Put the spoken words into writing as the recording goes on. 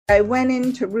I went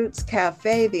into Roots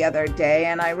Cafe the other day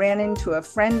and I ran into a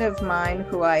friend of mine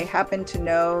who I happen to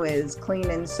know is clean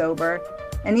and sober.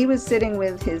 And he was sitting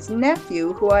with his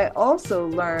nephew, who I also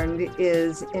learned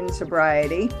is in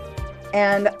sobriety.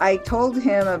 And I told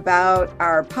him about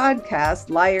our podcast,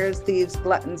 Liars, Thieves,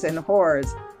 Gluttons, and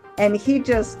Whores. And he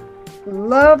just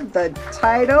loved the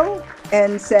title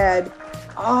and said,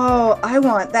 "Oh, I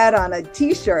want that on a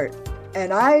t-shirt."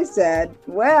 And I said,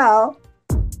 well,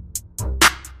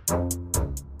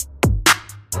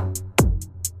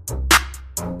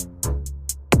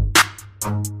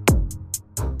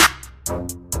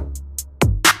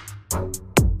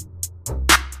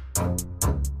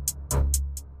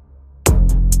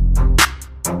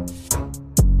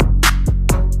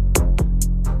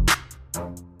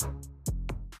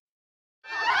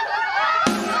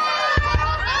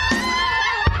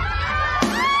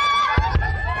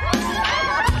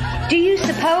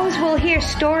 we'll hear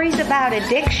stories about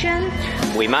addiction?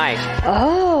 We might.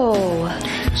 Oh.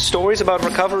 Stories about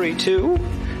recovery, too?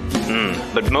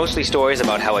 But mostly stories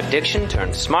about how addiction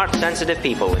turns smart, sensitive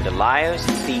people into liars,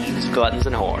 thieves, gluttons,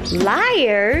 and whores.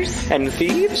 Liars? And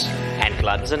thieves? And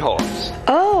gluttons and whores.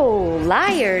 Oh,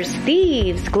 liars,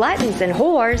 thieves, gluttons, and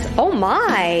whores. Oh,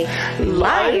 my.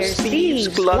 Liars, thieves,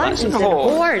 gluttons, and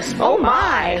whores. Oh,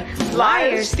 my.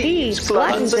 Liars, thieves,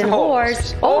 gluttons, and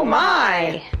whores. Oh,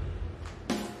 my.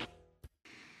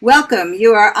 Welcome.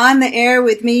 You are on the air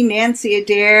with me, Nancy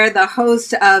Adair, the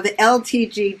host of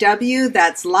LTGW,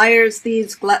 that's Liars,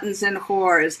 Thieves, Gluttons, and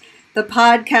Whores, the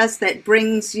podcast that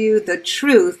brings you the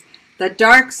truth, the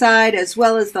dark side as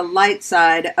well as the light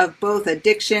side of both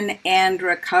addiction and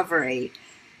recovery.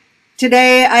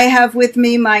 Today I have with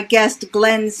me my guest,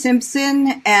 Glenn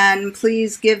Simpson, and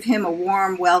please give him a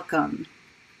warm welcome.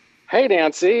 Hey,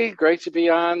 Nancy. Great to be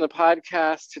on the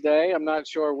podcast today. I'm not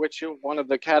sure which one of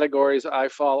the categories I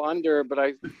fall under, but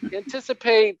I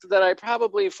anticipate that I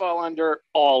probably fall under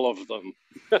all of them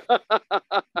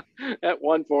at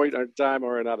one point in time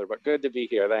or another. But good to be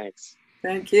here. Thanks.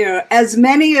 Thank you. As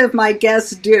many of my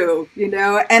guests do,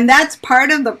 and that's part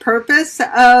of the purpose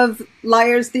of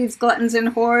Liars, Thieves, Gluttons,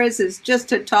 and Whores is just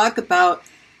to talk about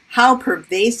how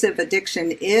pervasive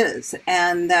addiction is,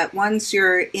 and that once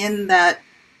you're in that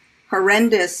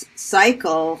horrendous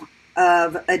cycle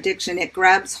of addiction, it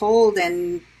grabs hold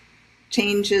and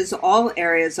changes all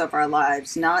areas of our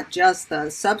lives, not just the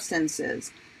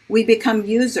substances. We become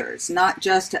users, not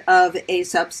just of a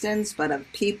substance, but of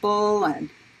people, and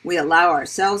we allow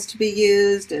ourselves to be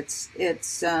used. It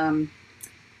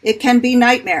can be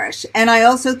nightmarish. And I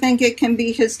also think it can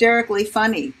be hysterically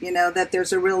funny, that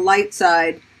there's a real light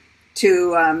side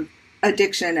to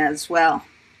addiction as well.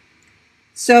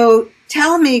 So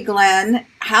tell me, Glenn,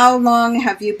 how long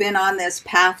have you been on this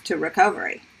path to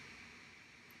recovery?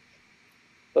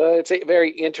 It's a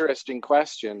very interesting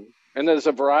question. And there's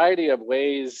a variety of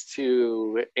ways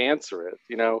to answer it.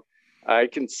 I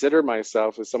consider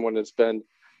myself as someone that's been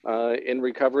in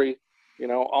recovery,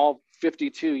 all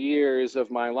 52 years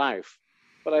of my life.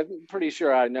 But I'm pretty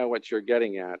sure I know what you're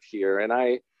getting at here. And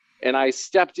I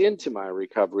stepped into my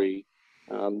recovery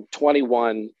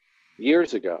 21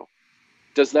 years ago.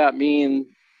 Does that mean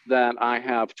that I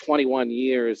have 21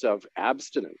 years of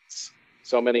abstinence?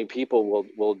 So many people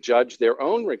will judge their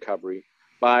own recovery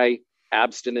by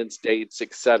abstinence dates,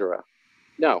 etc.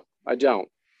 No, I don't.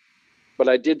 But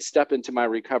I did step into my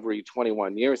recovery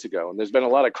 21 years ago, and there's been a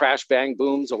lot of crash, bang,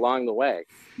 booms along the way.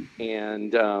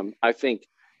 And I think,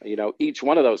 each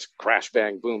one of those crash,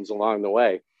 bang, booms along the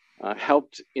way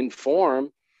helped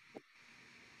inform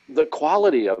the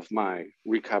quality of my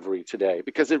recovery today,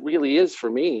 because it really is, for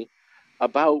me,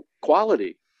 about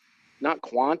quality, not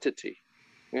quantity.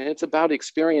 And it's about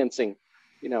experiencing,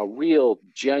 real,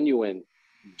 genuine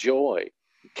joy,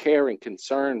 care, and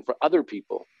concern for other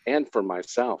people and for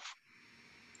myself.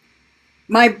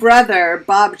 My brother,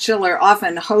 Bob Schiller,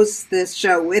 often hosts this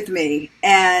show with me,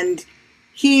 and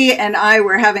he and I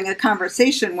were having a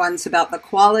conversation once about the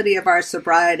quality of our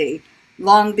sobriety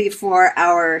long before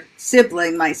our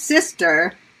sibling, my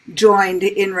sister, joined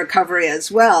in recovery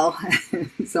as well.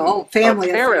 It's a whole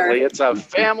family Apparently, affair. It's a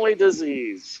family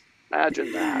disease.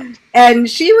 Imagine that. And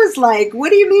she was like, "What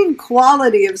do you mean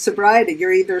quality of sobriety?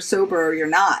 You're either sober or you're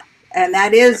not." And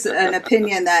that is an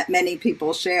opinion that many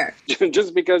people share.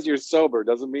 Just because you're sober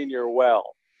doesn't mean you're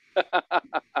well.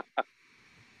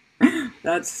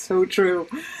 That's so true.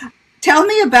 Tell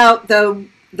me about the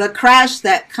crash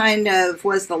that kind of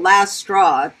was the last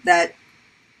straw that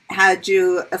had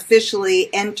you officially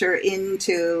enter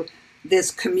into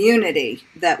this community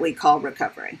that we call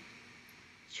recovery.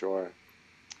 Sure.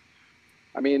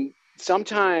 I mean,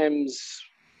 sometimes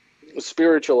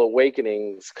spiritual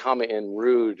awakenings come in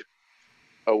rude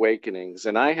awakenings.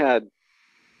 And I had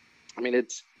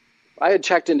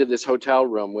checked into this hotel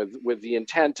room with the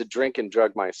intent to drink and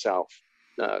drug myself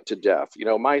to death.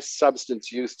 My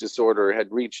substance use disorder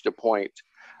had reached a point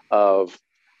of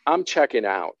I'm checking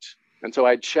out. And so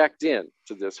I checked in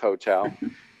to this hotel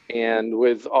and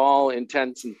with all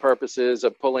intents and purposes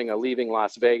of pulling a Leaving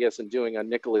Las Vegas and doing a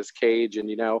Nicolas Cage. And,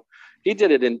 he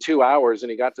did it in 2 hours and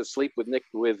he got to sleep with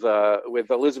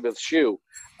Elizabeth Shue.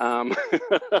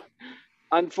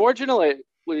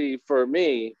 Unfortunately for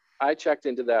me, I checked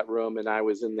into that room and I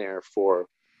was in there for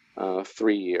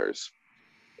 3 years.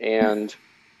 And,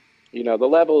 the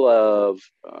level of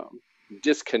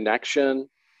disconnection,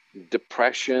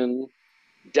 depression,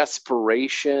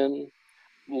 desperation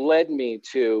led me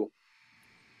to,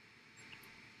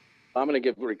 I'm going to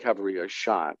give recovery a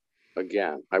shot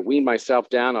again. I weaned myself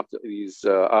down off these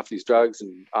drugs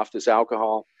and off this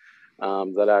alcohol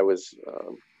that I was,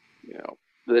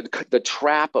 the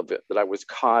trap of it that I was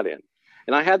caught in.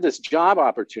 And I had this job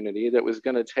opportunity that was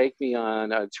going to take me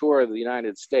on a tour of the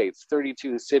United States,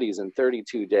 32 cities in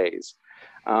 32 days.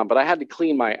 But I had to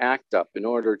clean my act up in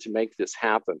order to make this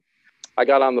happen. I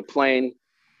got on the plane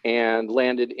and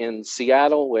landed in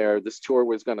Seattle, where this tour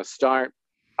was going to start.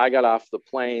 I got off the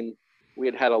plane.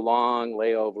 We had a long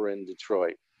layover in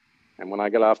Detroit. And when I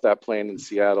got off that plane in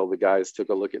Seattle, the guys took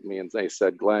a look at me and they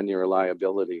said, "Glenn, you're a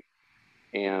liability."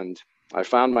 And I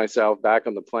found myself back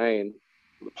on the plane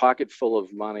with a pocket full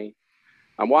of money.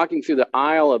 I'm walking through the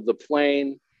aisle of the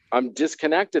plane. I'm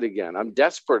disconnected again. I'm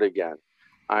desperate again.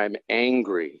 I'm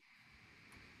angry.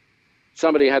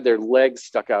 Somebody had their leg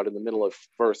stuck out in the middle of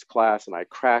first class, and I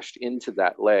crashed into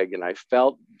that leg, and I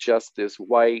felt just this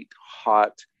white,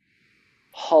 hot,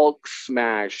 Hulk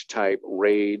smash type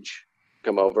rage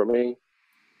come over me.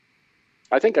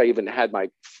 I think I even had my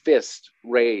fist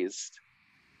raised,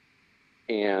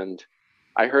 and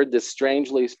I heard this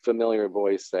strangely familiar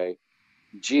voice say,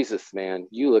 "Jesus, man,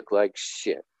 you look like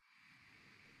shit."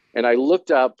 And I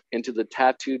looked up into the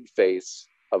tattooed face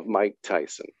of Mike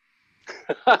Tyson.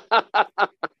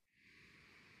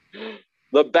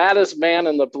 The baddest man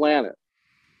on the planet.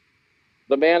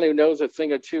 The man who knows a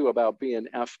thing or two about being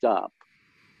effed up.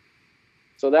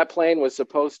 So that plane was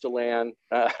supposed to land.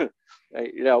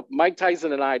 Mike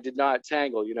Tyson and I did not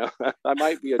tangle. I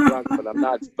might be a drunk, but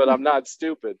I'm not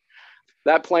stupid.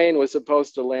 That plane was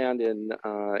supposed to land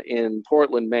in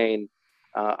Portland, Maine.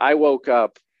 I woke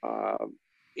up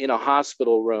in a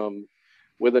hospital room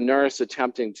with a nurse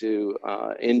attempting to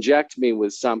inject me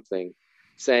with something,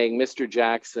 saying, "Mr.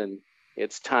 Jackson,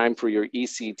 it's time for your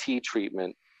ECT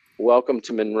treatment. Welcome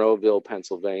to Monroeville,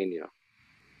 Pennsylvania."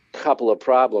 Couple of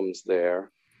problems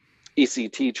there.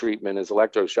 ECT treatment is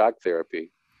electroshock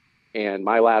therapy, and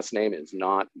my last name is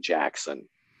not Jackson.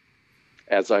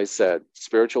 As I said,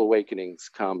 spiritual awakenings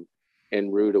come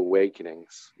in rude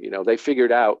awakenings. They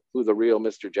figured out who the real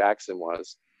Mr. Jackson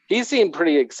was. He seemed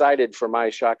pretty excited for my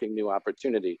shocking new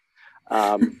opportunity.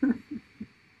 That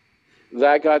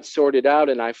got sorted out,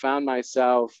 and I found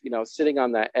myself, sitting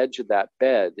on the edge of that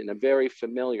bed in a very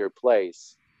familiar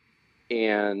place.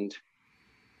 And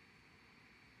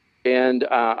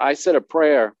I said a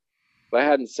prayer that I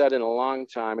hadn't said in a long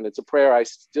time, and it's a prayer I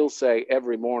still say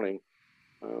every morning.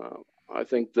 I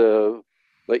think the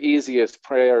easiest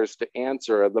prayers to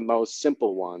answer are the most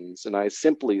simple ones, and I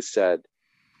simply said,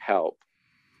 "Help."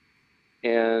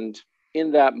 And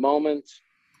in that moment,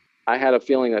 I had a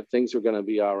feeling that things were going to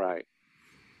be all right.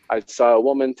 I saw a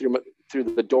woman through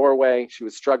the doorway. She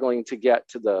was struggling to get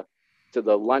to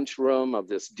the lunchroom of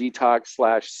this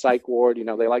detox/psych ward.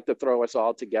 They like to throw us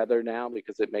all together now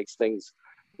because it makes things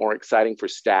more exciting for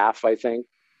staff, I think.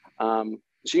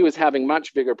 She was having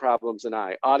much bigger problems than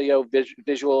I, audio,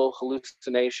 visual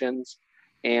hallucinations.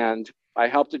 And I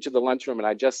helped her to the lunchroom, and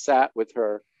I just sat with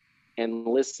her and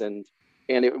listened.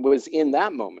 And it was in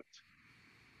that moment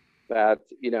that,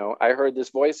 I heard this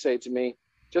voice say to me,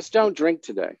 "Just don't drink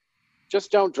today.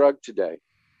 Just don't drug today,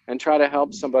 and try to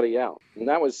help somebody else." And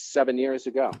that was 7 years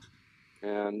ago.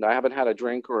 And I haven't had a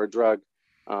drink or a drug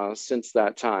since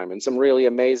that time. And some really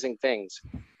amazing things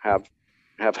have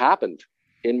happened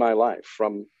in my life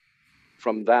from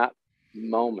that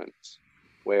moment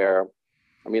where,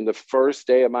 the first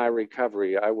day of my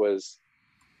recovery, I was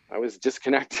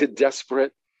disconnected,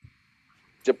 desperate,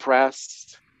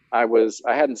 depressed. I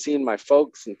hadn't seen my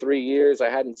folks in 3 years. I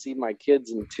hadn't seen my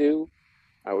kids in 2.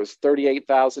 I was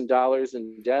 $38,000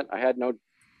 in debt. I had no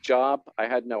job. I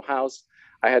had no house.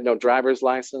 I had no driver's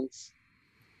license.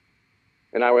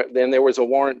 And then there was a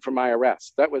warrant for my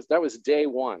arrest. That was day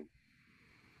one.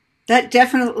 That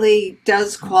definitely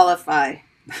does qualify.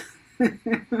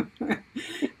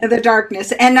 The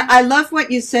darkness. And I love what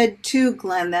you said too,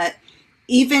 Glenn, that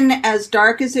even as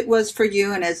dark as it was for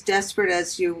you and as desperate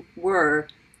as you were,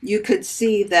 you could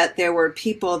see that there were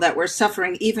people that were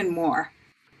suffering even more.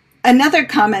 Another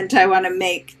comment I want to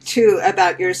make too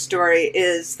about your story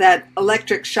is that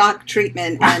electric shock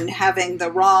treatment and having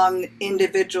the wrong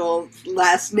individual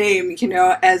last name,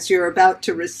 as you're about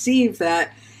to receive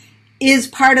that, is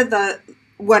part of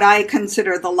what I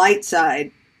consider the light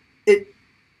side.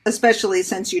 Especially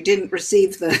since you didn't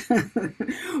receive the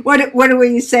what do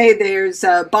we say? There's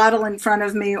a bottle in front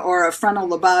of me or a frontal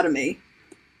lobotomy.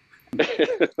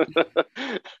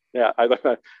 Yeah,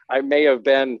 I may have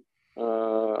been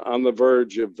on the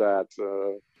verge of that.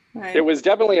 Right. It was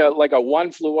definitely like a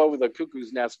one flew over the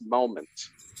cuckoo's nest moment.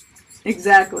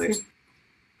 Exactly.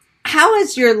 How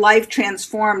has your life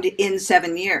transformed in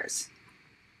 7 years?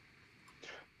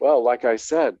 Well, like I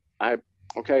said, I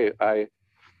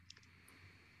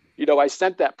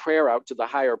sent that prayer out to the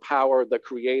higher power, the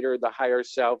creator, the higher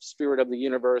self, spirit of the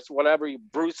universe,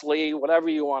 Bruce Lee, whatever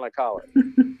you want to call it,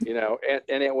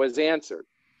 and it was answered.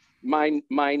 My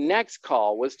next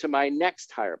call was to my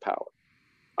next higher power.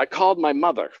 I called my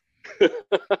mother.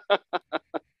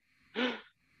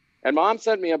 And Mom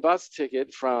sent me a bus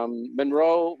ticket from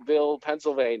Monroeville,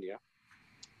 Pennsylvania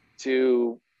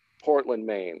to Portland,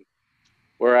 Maine,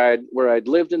 where I'd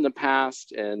lived in the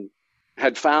past and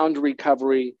had found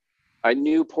recovery. I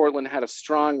knew Portland had a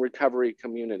strong recovery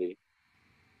community.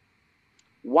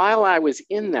 While I was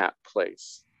in that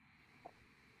place,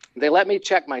 they let me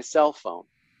check my cell phone.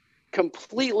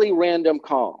 Completely random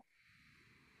call,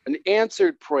 an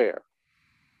answered prayer.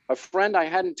 A friend I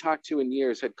hadn't talked to in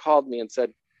years had called me and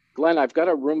said, "Glenn, I've got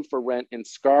a room for rent in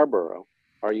Scarborough.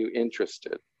 Are you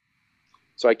interested?"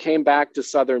 So I came back to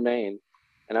Southern Maine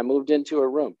and I moved into a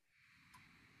room.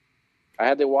 I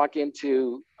had to walk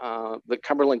into the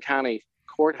Cumberland County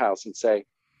courthouse and say,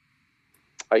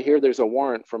 "I hear there's a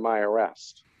warrant for my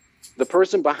arrest." The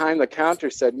person behind the counter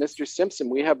said, "Mr. Simpson,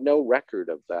 we have no record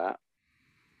of that."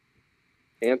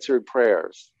 Answered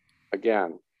prayers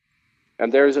again.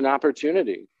 And there's an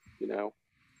opportunity,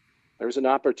 there's an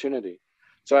opportunity.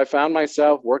 So I found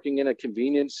myself working in a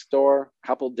convenience store a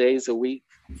couple days a week.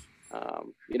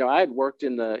 I had worked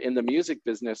in the music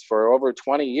business for over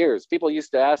 20 years. People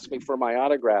used to ask me for my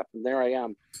autograph, and there I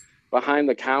am behind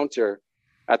the counter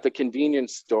at the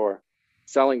convenience store,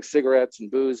 selling cigarettes and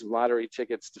booze and lottery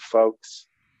tickets to folks.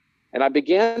 And I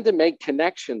began to make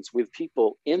connections with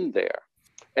people in there.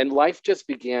 And life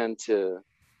began to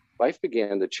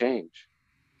change.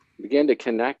 I began to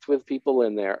connect with people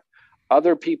in there,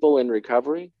 other people in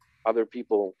recovery, other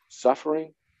people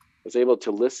suffering. I was able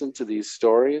to listen to these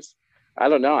stories. I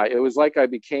don't know. It was like I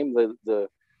became the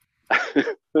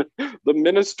the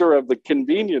minister of the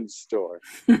convenience store.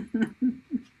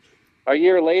 A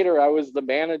year later, I was the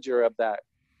manager of that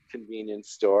convenience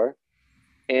store.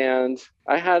 And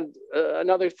I had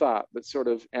another thought that sort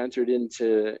of entered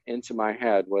into my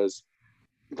head was,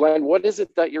 Glenn, what is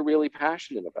it that you're really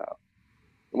passionate about?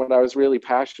 And what I was really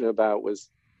passionate about was,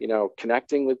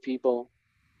 connecting with people,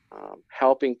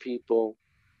 helping people,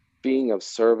 being of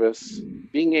service,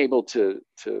 being able to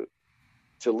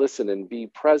listen and be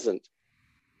present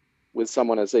with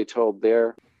someone as they told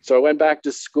their. So I went back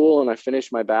to school and I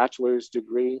finished my bachelor's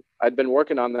degree. I'd been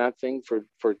working on that thing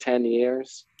for 10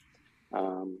 years.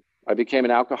 I became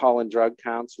an alcohol and drug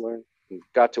counselor and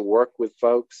got to work with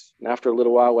folks. And after a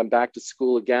little while, went back to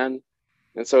school again.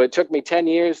 And so it took me 10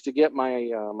 years to get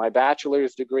my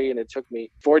bachelor's degree, and it took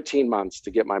me 14 months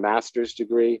to get my master's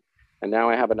degree. And now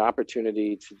I have an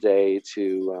opportunity today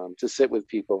to sit with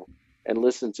people and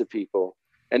listen to people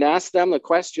and ask them the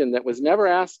question that was never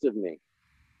asked of me.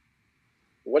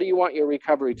 What do you want your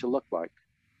recovery to look like?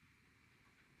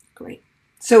 Great.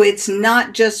 So it's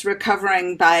not just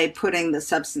recovering by putting the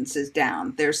substances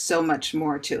down. There's so much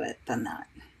more to it than that.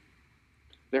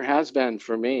 There has been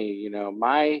for me,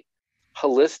 my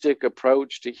holistic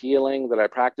approach to healing that I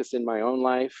practice in my own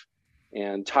life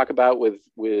and talk about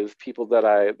with people that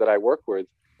I work with.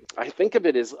 I think of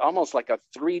it as almost like a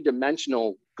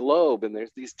three-dimensional globe, and there's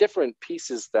these different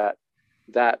pieces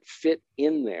that fit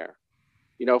in there.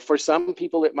 For some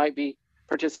people, it might be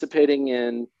participating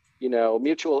in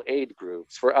mutual aid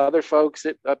groups. For other folks,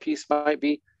 a piece might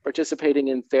be participating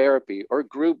in therapy or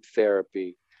group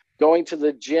therapy, going to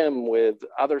the gym with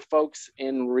other folks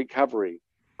in recovery.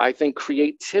 I think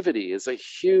creativity is a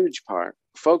huge part.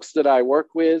 Folks that I work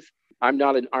with, I'm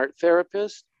not an art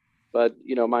therapist, but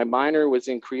my minor was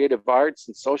in creative arts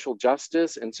and social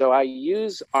justice. And so I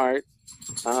use art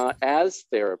as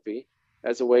therapy,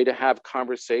 as a way to have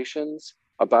conversations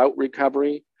about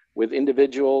recovery, with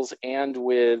individuals and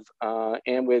with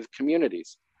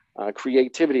communities.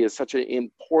 Creativity is such an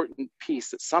important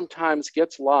piece that sometimes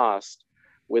gets lost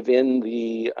within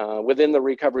the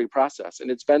recovery process,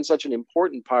 and it's been such an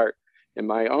important part in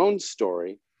my own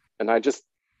story. And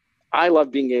I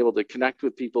love being able to connect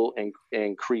with people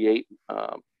and create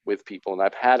with people, and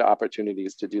I've had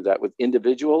opportunities to do that with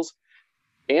individuals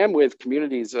and with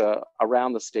communities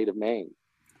around the state of Maine.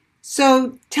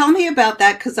 So tell me about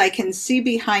that, because I can see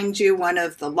behind you one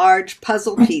of the large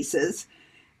puzzle pieces.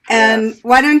 And Yes.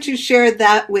 why don't you share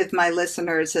that with my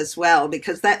listeners as well?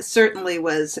 Because that certainly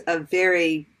was a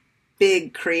very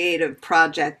big creative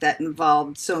project that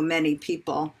involved so many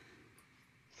people.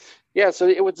 Yeah, so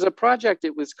it was a project,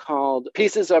 it was called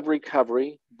Pieces of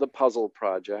Recovery, the Puzzle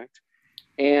Project.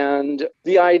 And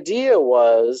the idea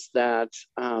was that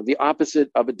the opposite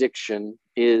of addiction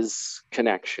is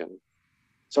connection.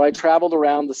 So I traveled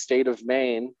around the state of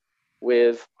Maine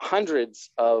with hundreds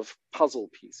of puzzle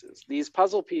pieces. These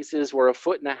puzzle pieces were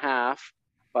 1.5 feet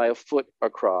by 1 foot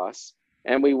across.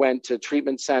 And we went to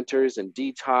treatment centers and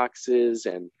detoxes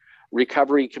and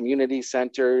recovery community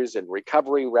centers and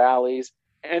recovery rallies.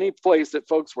 Any place that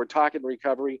folks were talking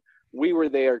recovery, we were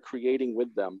there creating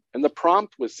with them. And the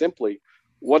prompt was simply,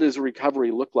 what does recovery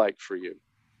look like for you?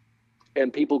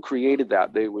 And people created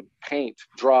that. They would paint,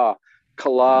 draw,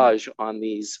 collage on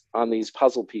these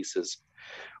puzzle pieces.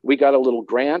 We got a little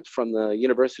grant from the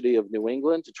University of New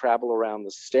England to travel around the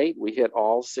state. We hit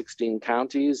all 16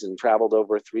 counties and traveled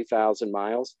over 3,000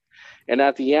 miles. And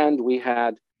at the end, we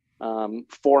had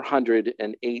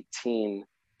 418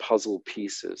 puzzle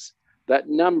pieces. That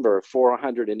number,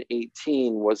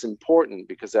 418, was important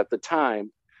because at the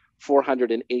time,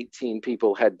 418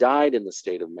 people had died in the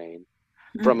state of Maine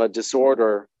from a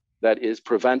disorder that is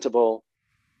preventable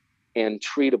and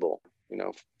treatable.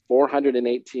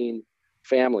 418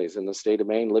 families in the state of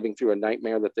Maine living through a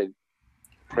nightmare that they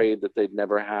prayed that they'd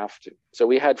never have to. So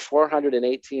we had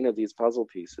 418 of these puzzle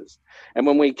pieces. And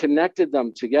when we connected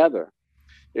them together,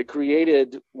 it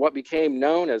created what became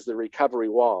known as the recovery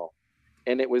wall.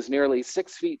 And it was nearly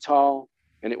 6 feet tall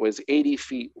and it was 80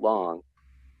 feet long.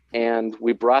 And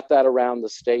we brought that around the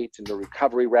state in the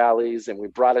recovery rallies, and we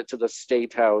brought it to the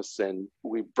State House, and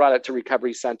we brought it to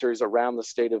recovery centers around the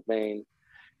state of Maine,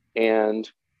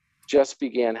 and just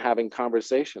began having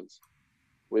conversations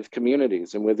with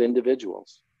communities and with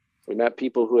individuals. We met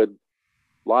people who had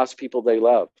lost people they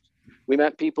loved. We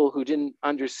met people who didn't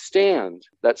understand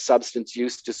that substance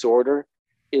use disorder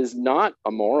is not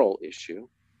a moral issue. I'm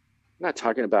not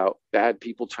talking about bad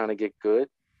people trying to get good.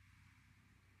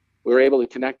 We were able to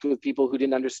connect with people who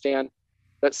didn't understand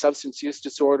that substance use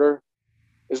disorder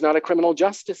is not a criminal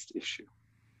justice issue,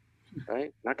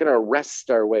 right? Not going to arrest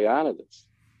our way out of this.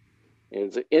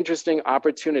 It's interesting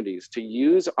opportunities to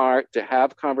use art to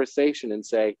have conversation and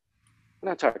say, we're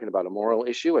not talking about a moral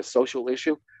issue, a social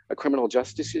issue, a criminal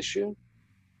justice issue.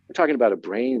 We're talking about a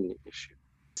brain issue.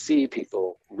 See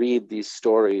people read these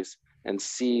stories and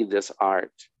see this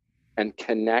art and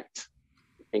connect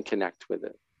with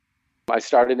it. I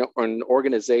started an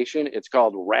organization. It's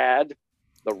called RAD,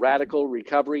 the Radical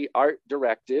Recovery Art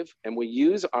Directive. And we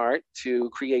use art to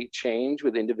create change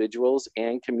with individuals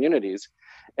and communities.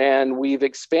 And we've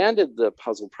expanded the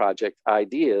puzzle project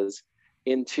ideas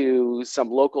into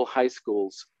some local high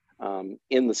schools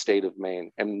in the state of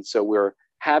Maine. And so we're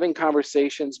having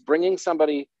conversations, bringing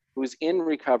somebody who's in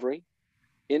recovery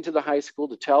into the high school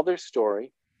to tell their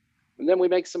story. And then we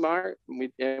make some art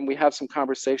and we have some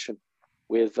conversation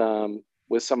with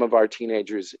some of our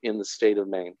teenagers in the state of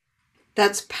Maine.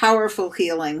 That's powerful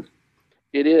healing.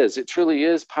 It is. It truly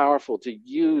is powerful to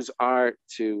use art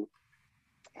to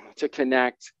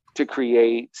connect, to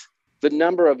create. The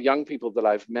number of young people that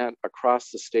I've met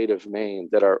across the state of Maine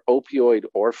that are opioid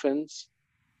orphans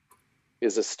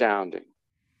is astounding.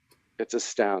 It's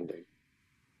astounding.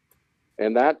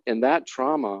 And that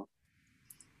trauma,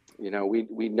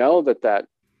 we know that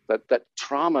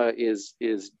trauma is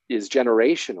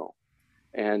generational,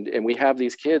 and we have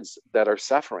these kids that are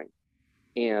suffering,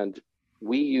 and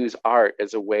we use art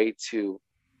as a way to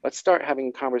let's start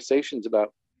having conversations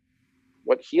about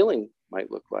what healing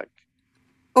might look like.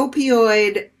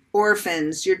 Opioid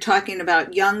orphans, you're talking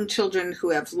about young children who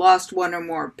have lost one or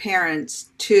more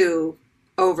parents to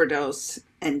overdose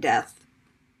and death.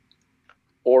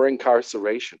 Or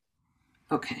incarceration.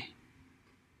 Okay.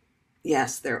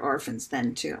 Yes, they're orphans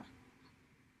then too.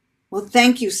 Well,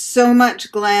 thank you so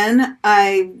much, Glenn.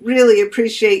 I really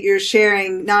appreciate your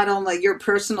sharing not only your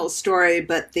personal story,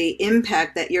 but the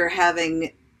impact that you're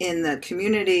having in the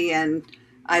community. And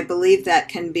I believe that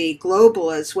can be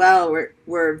global as well.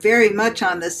 We're very much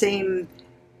on the same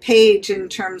page in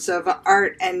terms of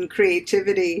art and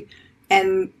creativity.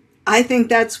 And I think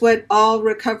that's what all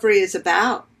recovery is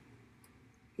about.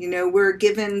 You know, we're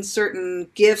given certain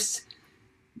gifts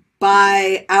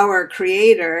by our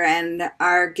Creator, and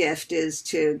our gift is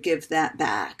to give that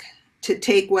back, to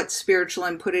take what's spiritual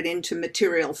and put it into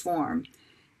material form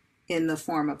in the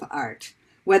form of art,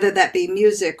 whether that be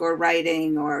music or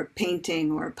writing or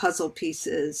painting or puzzle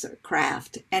pieces or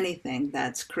craft, anything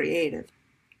that's creative.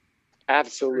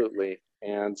 Absolutely.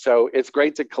 And so it's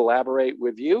great to collaborate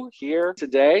with you here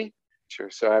today.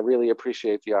 Sure. So I really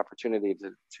appreciate the opportunity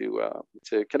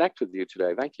to connect with you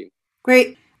today. Thank you.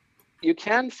 Great. You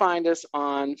can find us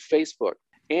on Facebook.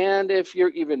 And if you're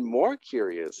even more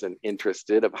curious and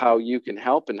interested of how you can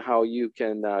help and how you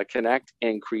can connect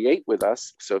and create with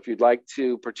us, so if you'd like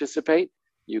to participate,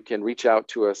 you can reach out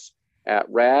to us at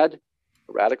RAD,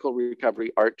 Radical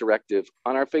Recovery Art Directive,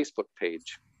 on our Facebook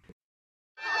page.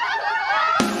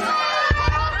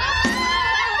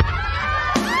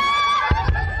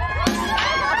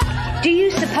 Do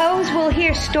you suppose we'll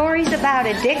hear stories about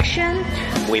addiction?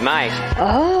 We might.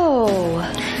 Oh.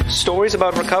 Stories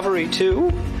about recovery,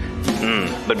 too?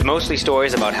 But mostly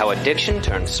stories about how addiction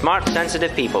turns smart,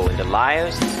 sensitive people into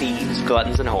liars, thieves,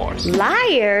 gluttons, and whores.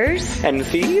 Liars? And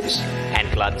thieves?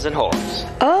 And gluttons and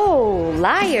whores. Oh,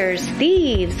 liars,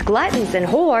 thieves, gluttons, and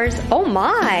whores. Oh,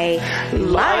 my.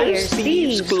 Liars,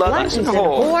 thieves, gluttons, and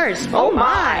whores. Oh,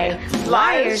 my.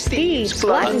 Liars, thieves,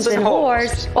 gluttons, and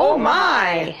whores. Oh,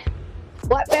 my.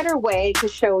 What better way to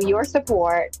show your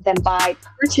support than by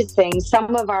purchasing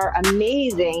some of our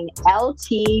amazing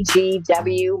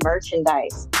LTGW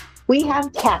merchandise? We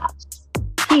have caps,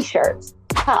 t-shirts,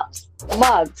 cups,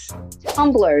 mugs,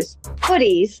 tumblers,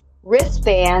 hoodies,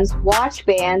 wristbands, watch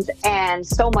bands, and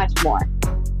so much more.